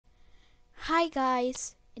Hi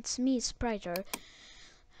guys, it's me, Spriter.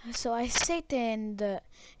 So I said in the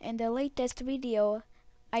latest video,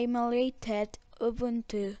 I emulated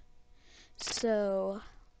Ubuntu. So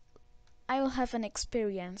I will have an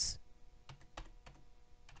experience.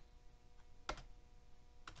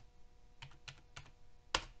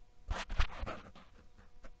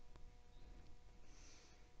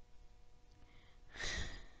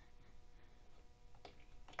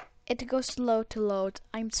 It goes slow to load.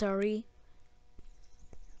 I'm sorry.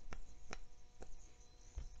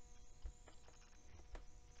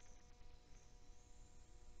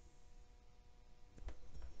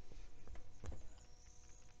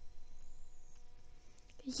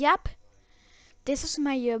 Yep, this is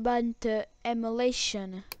my Ubuntu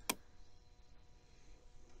emulation.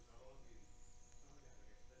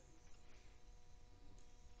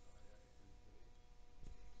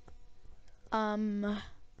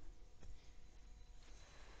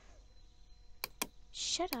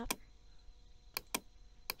 Shut up.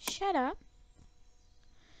 Shut up.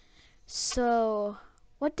 So,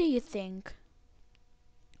 what do you think?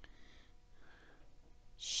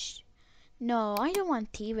 No, I don't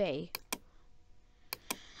want TV.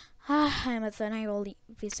 Amazon, I will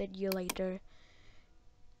visit you later.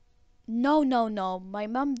 No, no, no. My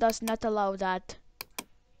mom does not allow that.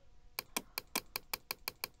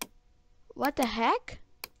 What the heck?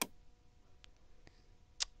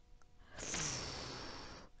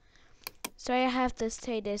 So I have to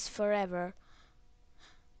stay this forever.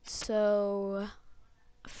 So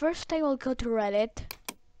first I will go to Reddit.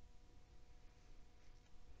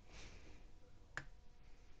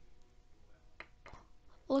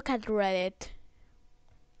 Look at Reddit.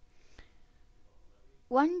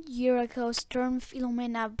 1 year ago, Storm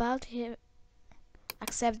Philomena about him.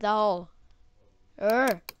 Accept all.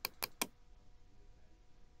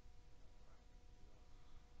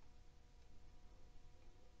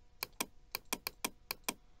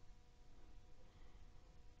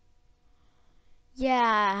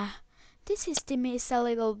 Yeah, this system is a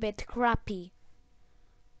little bit crappy.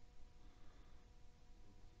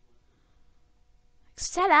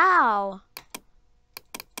 Accept all.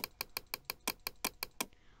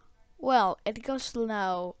 Well, it goes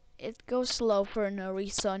slow. It goes slow for no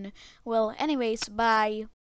reason. Well, anyways, bye.